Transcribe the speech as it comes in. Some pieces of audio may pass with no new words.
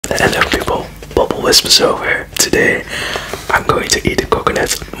Christmas over. Today I'm going to eat a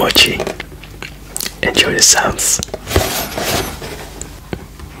coconut mochi. Enjoy the sounds.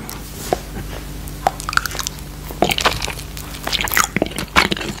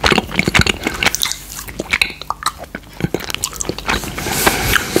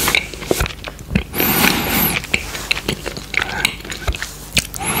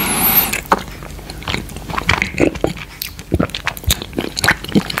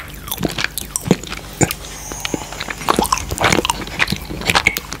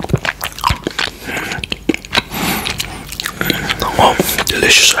 Oh,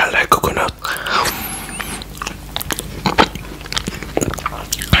 delicious. I like coconut.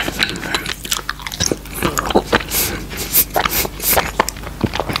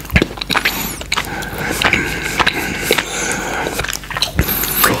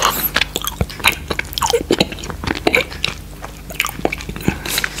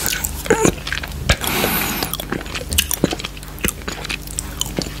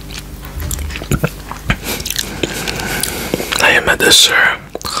 I am a dessert.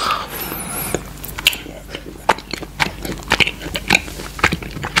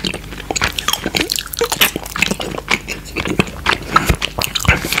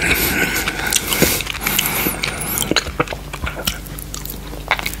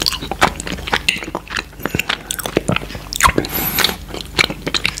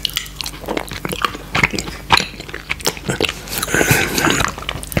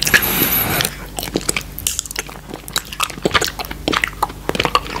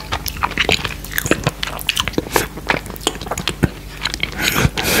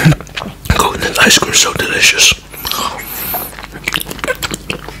 Coconut ice cream is so delicious.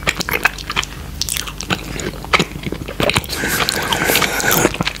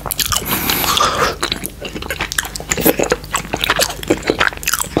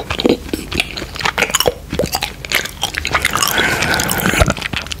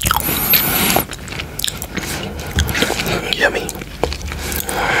 Yummy.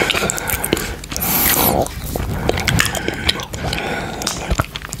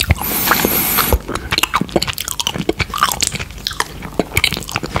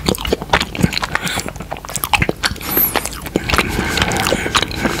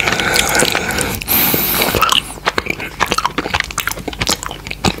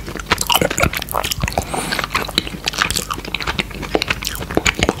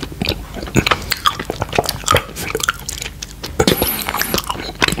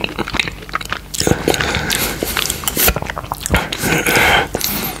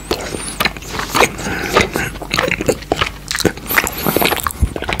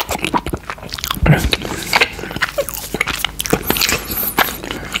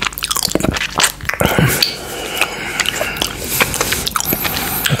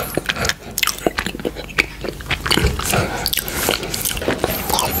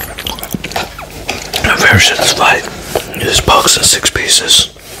 I'm very satisfied. This box in 6 pieces.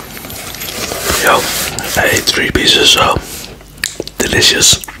 Yo, I ate 3 pieces, so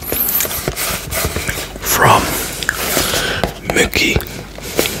delicious. From Mochi.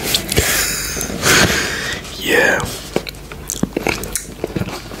 Yeah.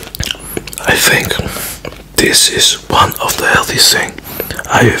 I think this is one of the healthiest things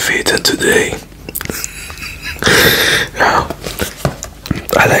I have eaten today. Now,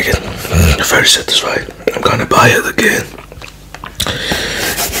 I like it. I'm very satisfied. I'm gonna buy it again.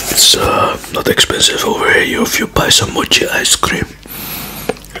 It's not expensive over here if you buy some mochi ice cream.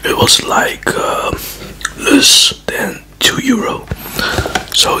 It was like less than €2.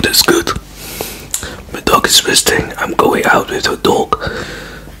 So that's good. My dog is visiting. I'm going out with her dog.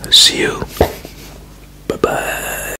 See you. Bye bye.